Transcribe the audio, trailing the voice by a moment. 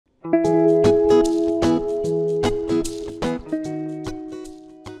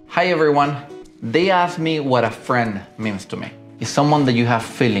Hi everyone. They asked me what a friend means to me. It's someone that you have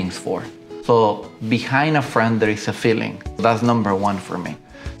feelings for. So behind a friend there is a feeling. That's number one for me.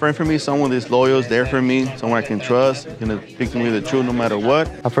 Friend for me is someone that's loyal, is there for me, someone I can trust, gonna speak to me the truth no matter what.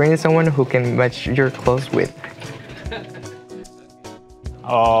 A friend is someone who can match your clothes with.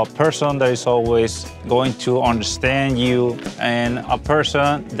 A person that is always going to understand you, and a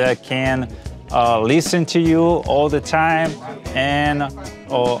person that can listen to you all the time, and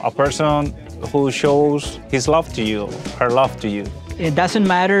a person who shows his love to you, her love to you. It doesn't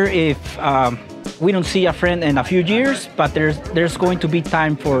matter if we don't see a friend in a few years, but there's going to be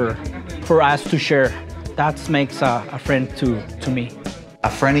time for us to share. That makes a friend to me. A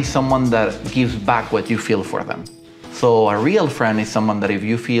friend is someone that gives back what you feel for them. So a real friend is someone that if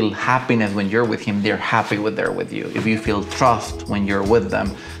you feel happiness when you're with him, they're happy when they're with you. If you feel trust when you're with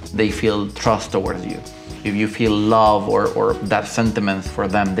them, they feel trust towards you. If you feel love or that sentiments for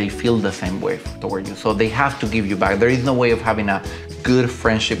them, they feel the same way toward you. So they have to give you back. There is no way of having a good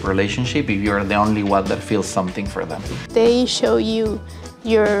friendship relationship if you're the only one that feels something for them. They show you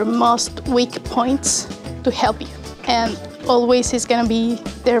your most weak points to help you, and always is gonna be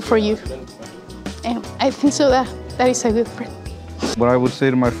there for you. And I think so that is a good friend. What I would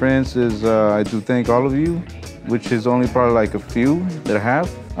say to my friends is I do thank all of you, which is only probably like a few that I have.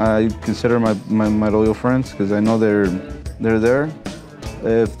 I consider my loyal friends because I know they're there.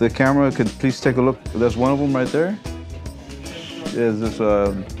 If the camera could please take a look, there's one of them right there. Is this,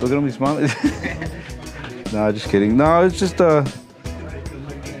 look at him, he's smiling. No, just kidding. No, it's just,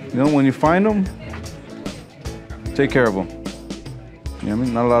 you know, when you find them, take care of them. You know what I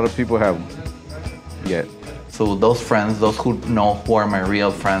mean? Not a lot of people have them yet. So those friends, those who know who are my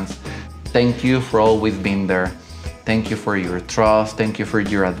real friends, thank you for always being there. Thank you for your trust. Thank you for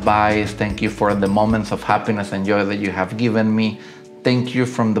your advice. Thank you for the moments of happiness and joy that you have given me. Thank you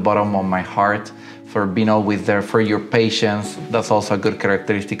from the bottom of my heart for being always there, for your patience. That's also a good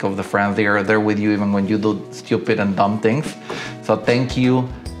characteristic of the friends. They are there with you even when you do stupid and dumb things. So thank you,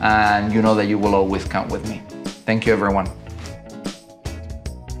 and you know that you will always count with me. Thank you, everyone.